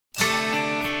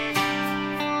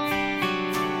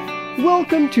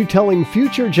Welcome to Telling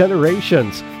Future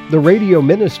Generations, the radio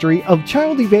ministry of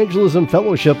Child Evangelism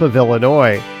Fellowship of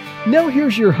Illinois. Now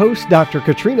here's your host, Dr.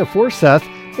 Katrina Forseth,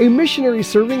 a missionary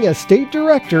serving as State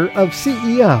Director of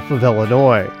CEF of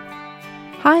Illinois.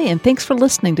 Hi, and thanks for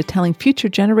listening to Telling Future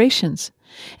Generations.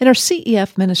 In our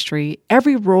CEF ministry,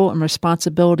 every role and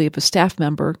responsibility of a staff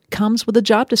member comes with a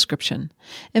job description.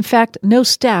 In fact, no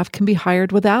staff can be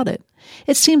hired without it.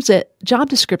 It seems that job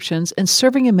descriptions and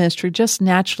serving in ministry just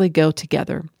naturally go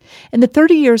together. In the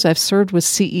 30 years I've served with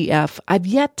CEF, I've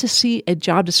yet to see a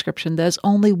job description that is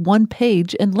only one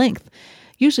page in length.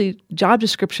 Usually, job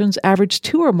descriptions average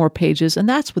 2 or more pages, and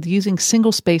that's with using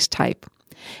single-space type.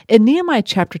 In Nehemiah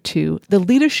chapter 2, the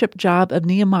leadership job of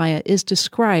Nehemiah is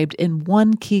described in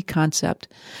one key concept.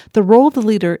 The role of the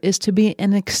leader is to be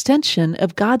an extension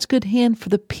of God's good hand for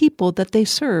the people that they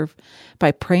serve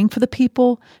by praying for the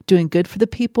people, doing good for the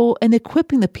people, and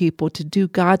equipping the people to do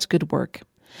God's good work.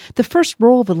 The first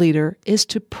role of a leader is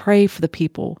to pray for the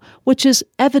people, which is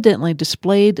evidently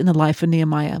displayed in the life of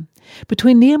Nehemiah.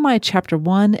 Between Nehemiah chapter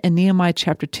 1 and Nehemiah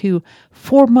chapter 2,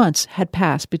 4 months had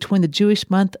passed between the Jewish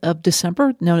month of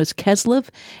December, known as Kislev,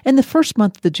 and the first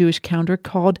month of the Jewish calendar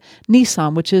called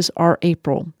Nisan, which is our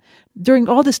April. During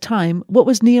all this time, what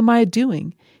was Nehemiah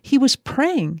doing? He was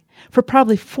praying. For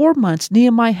probably 4 months,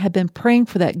 Nehemiah had been praying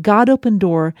for that God-opened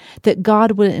door, that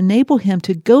God would enable him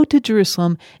to go to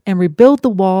Jerusalem and rebuild the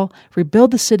wall,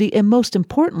 rebuild the city, and most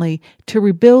importantly, to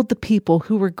rebuild the people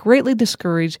who were greatly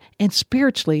discouraged and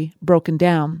spiritually broken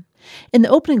down. In the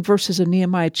opening verses of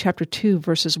Nehemiah chapter 2,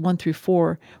 verses 1 through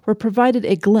 4, we're provided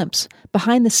a glimpse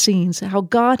behind the scenes how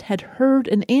God had heard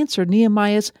and answered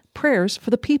Nehemiah's prayers for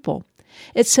the people.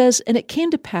 It says, "And it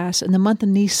came to pass in the month of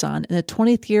Nisan, in the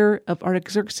 20th year of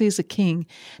Artaxerxes the king,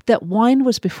 that wine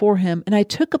was before him, and I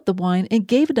took up the wine and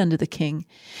gave it unto the king.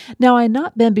 Now I had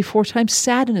not been before time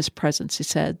sad in his presence," he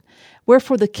said.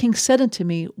 "Wherefore the king said unto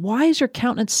me, Why is your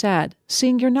countenance sad,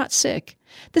 seeing you're not sick?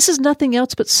 This is nothing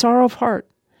else but sorrow of heart.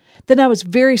 Then I was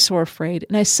very sore afraid,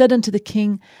 and I said unto the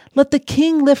king, Let the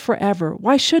king live forever.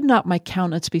 Why should not my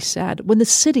countenance be sad, when the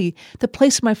city, the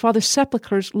place of my father's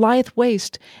sepulchres, lieth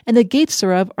waste, and the gates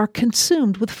thereof are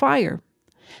consumed with fire?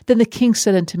 Then the king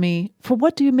said unto me, For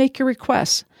what do you make your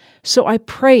request? So I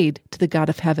prayed to the God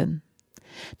of heaven."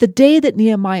 The day that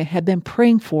Nehemiah had been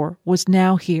praying for was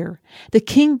now here. The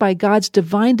king, by God's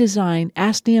divine design,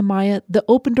 asked Nehemiah the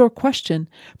open-door question,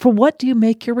 "For what do you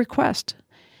make your request?"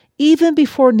 Even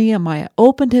before Nehemiah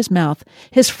opened his mouth,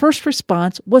 his first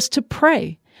response was to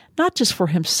pray, not just for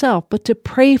himself, but to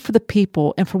pray for the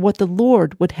people and for what the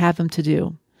Lord would have him to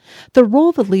do. The role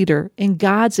of a leader in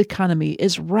God's economy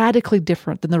is radically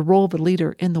different than the role of a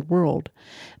leader in the world.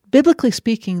 Biblically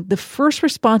speaking, the first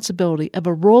responsibility of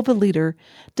a role of a leader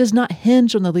does not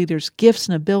hinge on the leader's gifts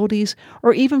and abilities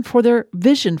or even for their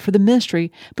vision for the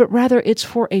ministry, but rather it's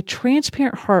for a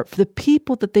transparent heart for the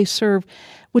people that they serve,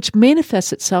 which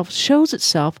manifests itself, shows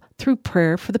itself through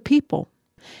prayer for the people.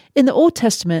 In the Old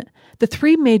Testament, the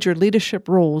 3 major leadership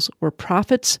roles were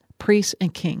prophets, priests,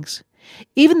 and kings.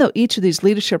 Even though each of these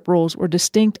leadership roles were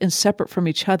distinct and separate from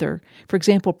each other, for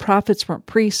example, prophets weren't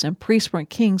priests and priests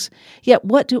weren't kings, yet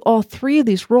what do all 3 of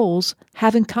these roles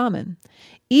have in common?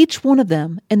 Each one of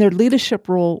them in their leadership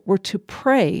role were to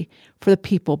pray for the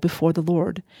people before the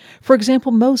Lord. For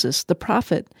example, Moses, the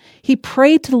prophet, he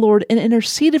prayed to the Lord and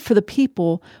interceded for the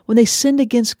people when they sinned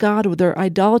against God with their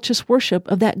idolatrous worship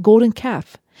of that golden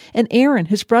calf. And Aaron,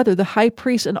 his brother, the high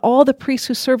priest, and all the priests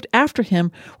who served after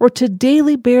him were to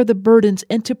daily bear the burdens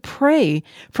and to pray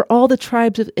for all the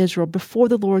tribes of Israel before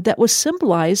the Lord. That was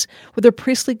symbolized with their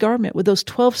priestly garment, with those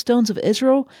 12 stones of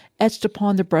Israel etched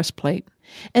upon the breastplate.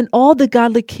 And all the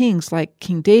godly kings like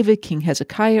King David, King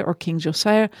Hezekiah, or King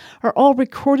Josiah are all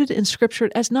recorded in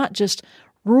Scripture as not just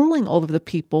ruling over the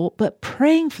people, but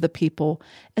praying for the people,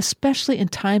 especially in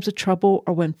times of trouble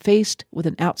or when faced with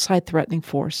an outside threatening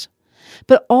force.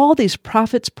 But all these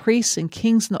prophets, priests, and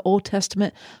kings in the Old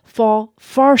Testament fall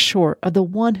far short of the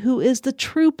one who is the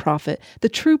true prophet, the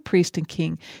true priest and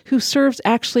king, who serves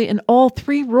actually in all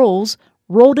 3 roles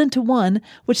rolled into one,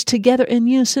 which together in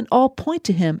unison all point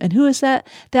to him. And who is that?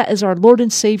 That is our Lord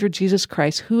and Savior Jesus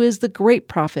Christ, who is the great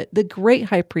prophet, the great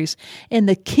high priest, and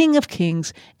the King of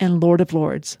kings and Lord of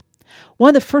lords. One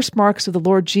of the first marks of the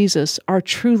Lord Jesus, our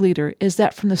true leader, is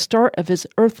that from the start of his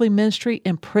earthly ministry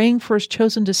in praying for his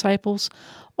chosen disciples,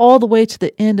 all the way to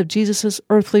the end of Jesus'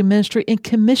 earthly ministry in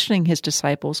commissioning his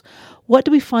disciples, what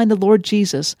do we find the Lord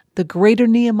Jesus, the greater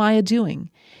Nehemiah, doing?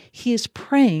 He is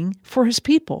praying for his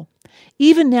people.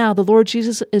 Even now, the Lord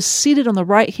Jesus is seated on the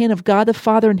right hand of God the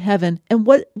Father in heaven. And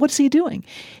what's he doing?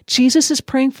 Jesus is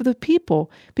praying for the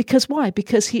people. Because why?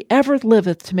 Because he ever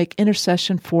liveth to make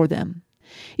intercession for them.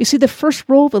 You see, the first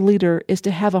role of a leader is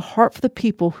to have a heart for the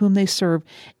people whom they serve,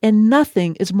 and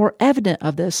nothing is more evident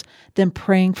of this than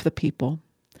praying for the people.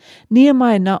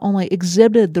 Nehemiah not only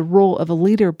exhibited the role of a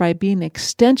leader by being an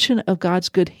extension of God's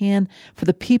good hand for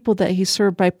the people that he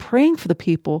served by praying for the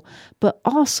people, but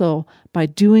also by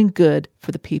doing good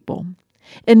for the people.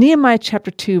 In Nehemiah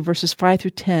chapter 2, verses 5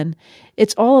 through 10,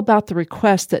 it's all about the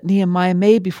request that Nehemiah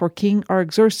made before King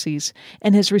Artaxerxes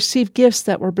and has received gifts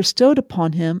that were bestowed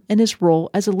upon him in his role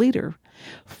as a leader.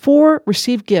 4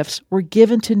 received gifts were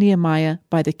given to Nehemiah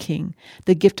by the king: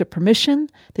 the gift of permission,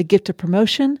 the gift of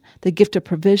promotion, the gift of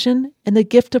provision, and the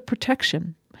gift of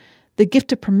protection. The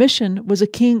gift of permission was a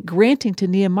king granting to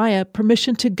Nehemiah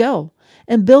permission to go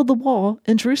and build the wall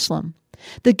in Jerusalem.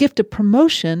 The gift of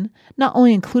promotion not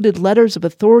only included letters of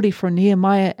authority for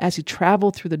Nehemiah as he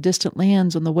traveled through the distant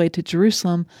lands on the way to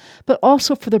Jerusalem, but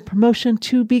also for the promotion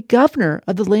to be governor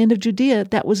of the land of Judea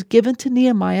that was given to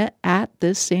Nehemiah at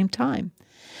this same time.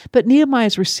 But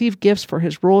Nehemiah's received gifts for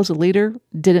his role as a leader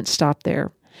didn't stop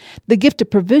there. The gift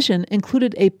of provision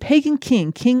included a pagan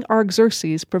king, King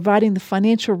Artaxerxes, providing the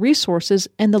financial resources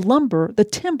and the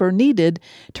timber needed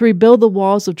to rebuild the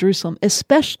walls of Jerusalem,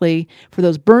 especially for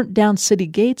those burnt down city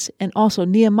gates and also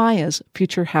Nehemiah's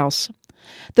future house.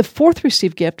 The 4th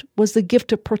received gift was the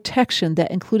gift of protection that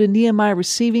included Nehemiah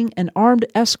receiving an armed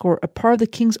escort, a part of the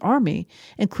king's army,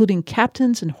 including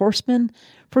captains and horsemen,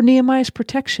 for Nehemiah's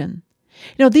protection.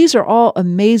 These are all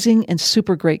amazing and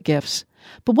super great gifts.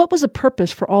 But what was the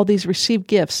purpose for all these received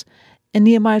gifts in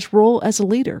Nehemiah's role as a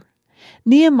leader?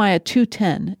 Nehemiah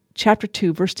 2:10, chapter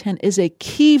 2, verse 10, is a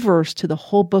key verse to the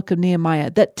whole book of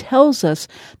Nehemiah that tells us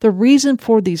the reason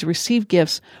for these received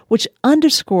gifts, which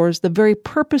underscores the very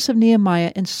purpose of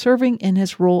Nehemiah in serving in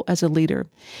his role as a leader.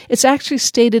 It's actually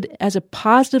stated as a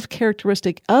positive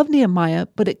characteristic of Nehemiah,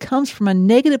 but it comes from a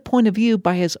negative point of view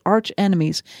by his arch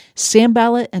enemies,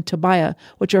 Sanballat and Tobiah,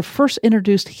 which are first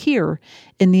introduced here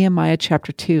in Nehemiah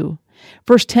chapter 2.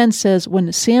 Verse 10 says,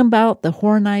 "When Sanballat the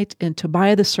Horonite and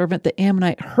Tobiah the servant, the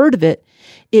Ammonite, heard of it,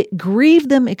 it grieved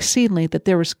them exceedingly that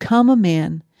there was come a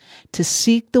man to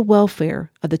seek the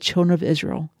welfare of the children of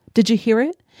Israel." Did you hear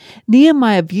it?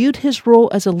 Nehemiah viewed his role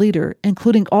as a leader,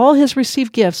 including all his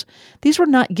received gifts. These were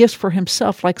not gifts for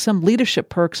himself like some leadership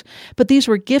perks, but these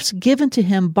were gifts given to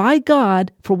him by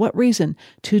God. For what reason?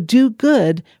 To do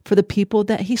good for the people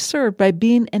that he served by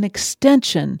being an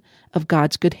extension of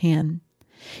God's good hand.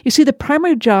 You see, the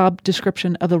primary job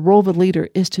description of the role of a leader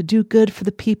is to do good for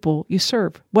the people you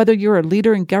serve. Whether you're a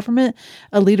leader in government,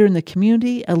 a leader in the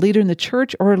community, a leader in the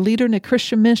church, or a leader in a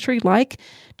Christian ministry like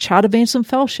Child Evangelism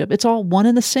Fellowship, it's all one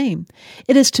and the same.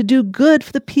 It is to do good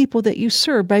for the people that you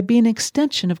serve by being an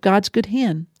extension of God's good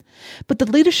hand. But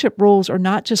the leadership roles are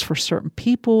not just for certain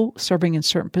people serving in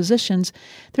certain positions.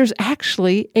 There's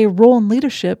actually a role in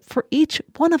leadership for each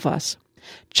one of us.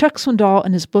 Chuck Swindoll,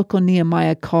 in his book on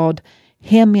Nehemiah called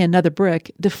 "Hand Me Another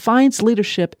Brick," defines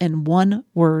leadership in one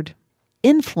word: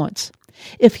 influence.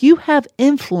 If you have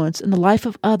influence in the life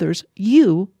of others,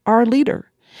 you are a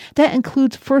leader. That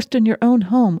includes first in your own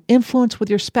home, influence with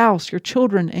your spouse, your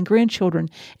children and grandchildren,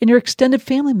 and your extended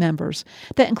family members.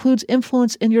 That includes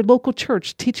influence in your local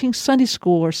church, teaching Sunday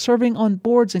school or serving on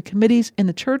boards and committees in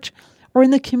the church or in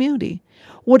the community.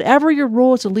 Whatever your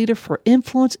role as a leader for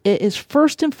influence, it is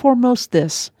first and foremost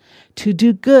this: to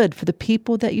do good for the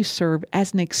people that you serve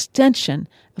as an extension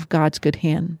of God's good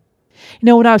hand.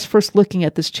 When I was first looking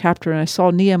at this chapter and I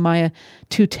saw Nehemiah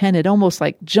 2:10, it almost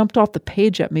jumped off the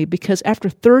page at me, because after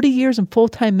 30 years in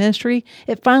full-time ministry,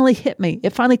 it finally hit me. It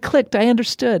finally clicked. I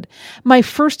understood. My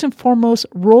first and foremost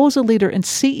role as a leader in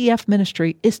CEF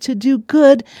ministry is to do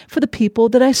good for the people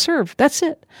that I serve. That's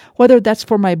it. Whether that's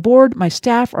for my board, my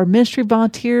staff, our ministry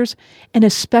volunteers, and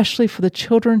especially for the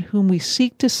children whom we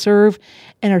seek to serve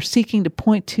and are seeking to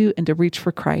point to and to reach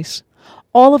for Christ.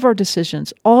 All of our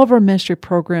decisions, all of our ministry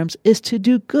programs is to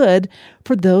do good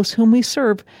for those whom we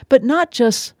serve, but not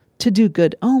just to do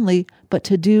good only, but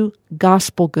to do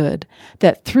gospel good,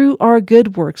 that through our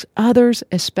good works, others,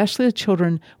 especially the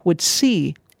children, would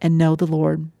see and know the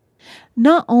Lord.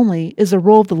 Not only is the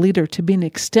role of the leader to be an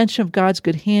extension of God's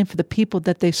good hand for the people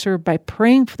that they serve by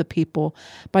praying for the people,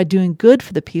 by doing good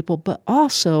for the people, but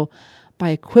also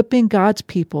by equipping God's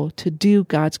people to do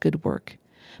God's good work.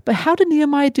 But how did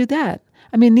Nehemiah do that?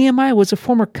 Nehemiah was a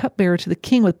former cupbearer to the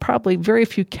king with probably very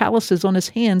few calluses on his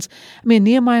hands.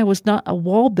 Nehemiah was not a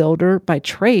wall builder by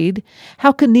trade.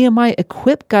 How could Nehemiah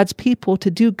equip God's people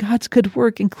to do God's good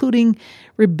work, including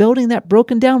rebuilding that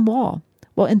broken down wall?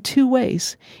 Well, in two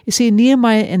ways. You see,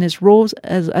 Nehemiah in his roles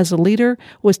as a leader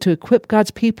was to equip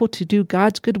God's people to do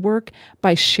God's good work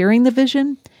by sharing the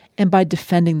vision and by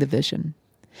defending the vision.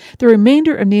 The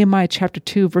remainder of Nehemiah chapter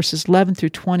 2, verses 11 through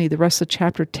 20, the rest of the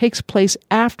chapter, takes place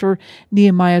after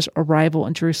Nehemiah's arrival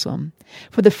in Jerusalem.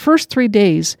 For the first 3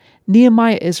 days,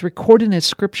 Nehemiah is recorded in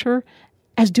Scripture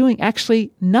as doing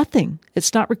actually nothing.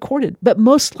 It's not recorded. But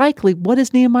most likely, what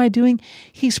is Nehemiah doing?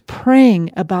 He's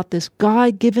praying about this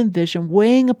God-given vision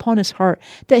weighing upon his heart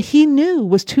that he knew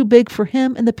was too big for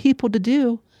him and the people to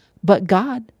do, but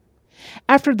God.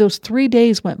 After those 3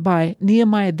 days went by,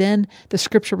 Nehemiah then, the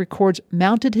Scripture records,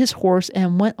 mounted his horse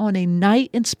and went on a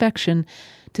night inspection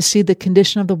to see the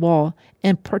condition of the wall,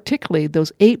 and particularly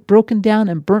those 8 broken down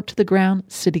and burnt to the ground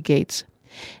city gates.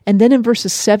 And then in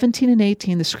verses 17 and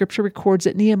 18, the Scripture records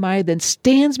that Nehemiah then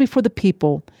stands before the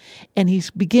people, and he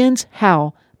begins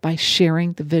how? By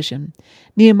sharing the vision.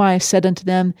 Nehemiah said unto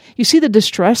them, You see the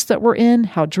distress that we're in,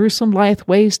 how Jerusalem lieth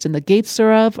waste, and the gates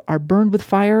thereof are burned with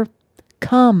fire?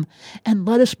 Come, and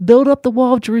let us build up the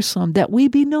wall of Jerusalem, that we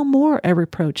be no more a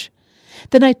reproach.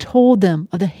 Then I told them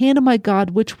of the hand of my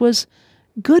God, which was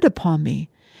good upon me,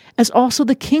 as also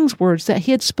the king's words that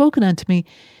he had spoken unto me.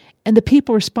 And the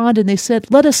people responded, and they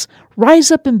said, Let us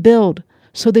rise up and build.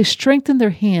 So they strengthened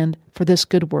their hand for this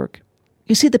good work.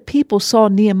 You see, the people saw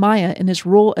Nehemiah in his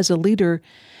role as a leader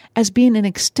as being an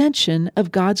extension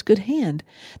of God's good hand.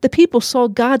 The people saw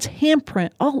God's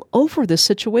handprint all over this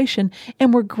situation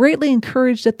and were greatly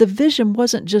encouraged that the vision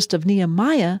wasn't just of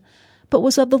Nehemiah, but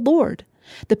was of the Lord.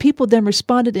 The people then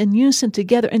responded in unison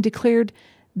together and declared,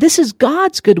 This is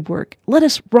God's good work. Let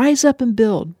us rise up and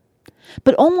build.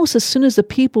 But almost as soon as the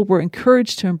people were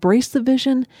encouraged to embrace the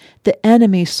vision, the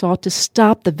enemy sought to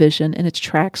stop the vision in its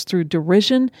tracks through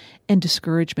derision and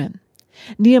discouragement.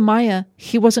 Nehemiah,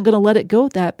 he wasn't going to let it go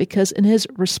at that, because in his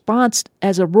response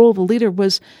as a role of a leader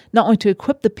was not only to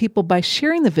equip the people by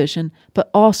sharing the vision, but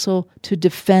also to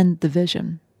defend the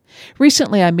vision.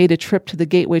 Recently, I made a trip to the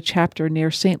Gateway chapter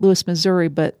near St. Louis, Missouri,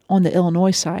 but on the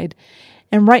Illinois side.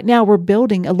 And right now we're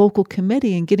building a local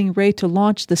committee and getting ready to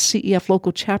launch the CEF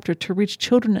local chapter to reach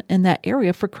children in that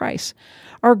area for Christ.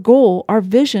 Our goal, our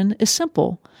vision is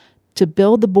simple: to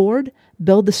build the board,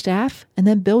 build the staff, and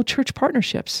then build church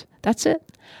partnerships. That's it.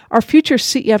 Our future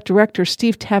CEF director,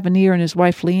 Steve Tavernier, and his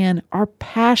wife, Leanne, are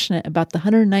passionate about the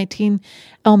 119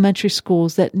 elementary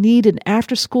schools that need an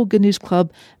after-school Good News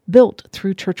Club built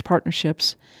through church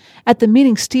partnerships. At the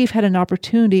meeting, Steve had an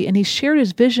opportunity, and he shared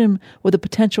his vision with a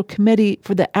potential committee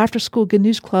for the after-school Good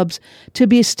News Clubs to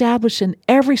be established in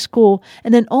every school.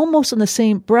 And then almost in the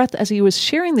same breath as he was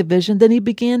sharing the vision, then he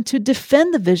began to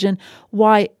defend the vision,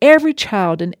 why every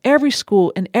child in every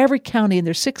school in every county in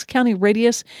their 6-county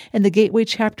radius and the Gateway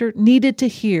chapter needed to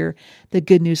hear the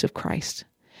good news of Christ.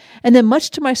 And then, much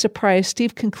to my surprise,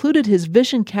 Steve concluded his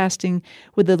vision casting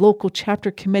with the local chapter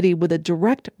committee with a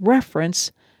direct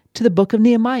reference to the book of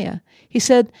Nehemiah. He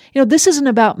said, this isn't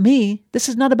about me. This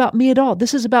is not about me at all.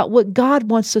 This is about what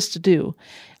God wants us to do.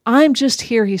 I'm just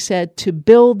here, he said, to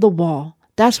build the wall.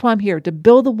 That's why I'm here, to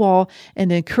build the wall and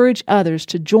to encourage others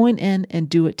to join in and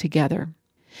do it together.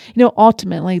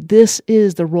 Ultimately, this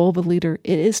is the role of a leader.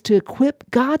 It is to equip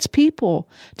God's people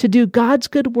to do God's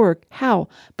good work. How?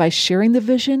 By sharing the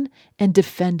vision and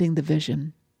defending the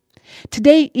vision.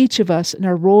 Today, each of us in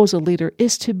our role as a leader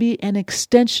is to be an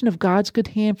extension of God's good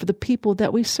hand for the people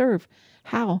that we serve.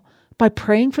 How? By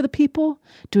praying for the people,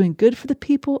 doing good for the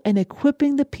people, and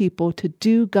equipping the people to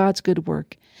do God's good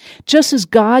work. Just as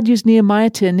God used Nehemiah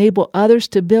to enable others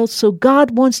to build, so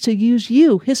God wants to use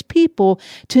you, his people,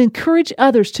 to encourage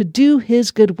others to do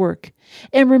his good work.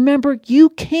 And remember, you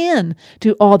can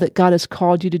do all that God has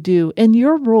called you to do in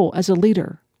your role as a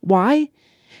leader. Why?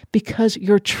 Because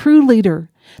your true leader,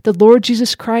 the Lord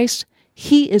Jesus Christ,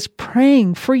 he is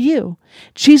praying for you.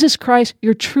 Jesus Christ,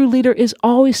 your true leader, is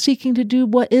always seeking to do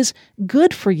what is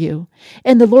good for you.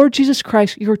 And the Lord Jesus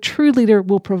Christ, your true leader,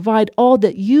 will provide all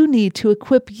that you need to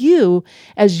equip you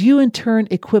as you in turn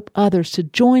equip others to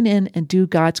join in and do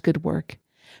God's good work.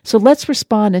 So let's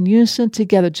respond in unison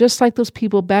together, just like those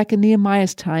people back in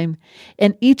Nehemiah's time,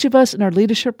 and each of us in our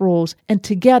leadership roles, and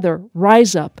together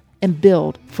rise up and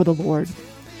build for the Lord.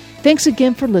 Thanks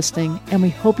again for listening, and we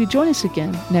hope you join us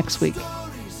again next week.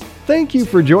 Thank you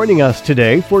for joining us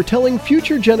today for Telling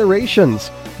Future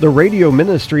Generations, the radio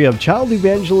ministry of Child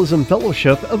Evangelism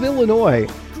Fellowship of Illinois.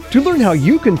 To learn how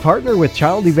you can partner with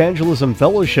Child Evangelism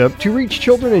Fellowship to reach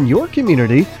children in your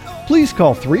community, please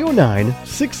call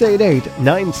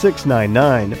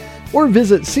 309-688-9699 or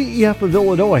visit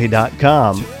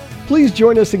cefofillinois.com. Please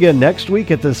join us again next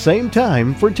week at the same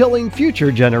time for Telling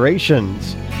Future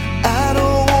Generations. I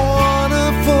don't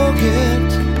wanna forget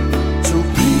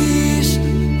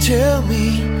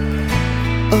me.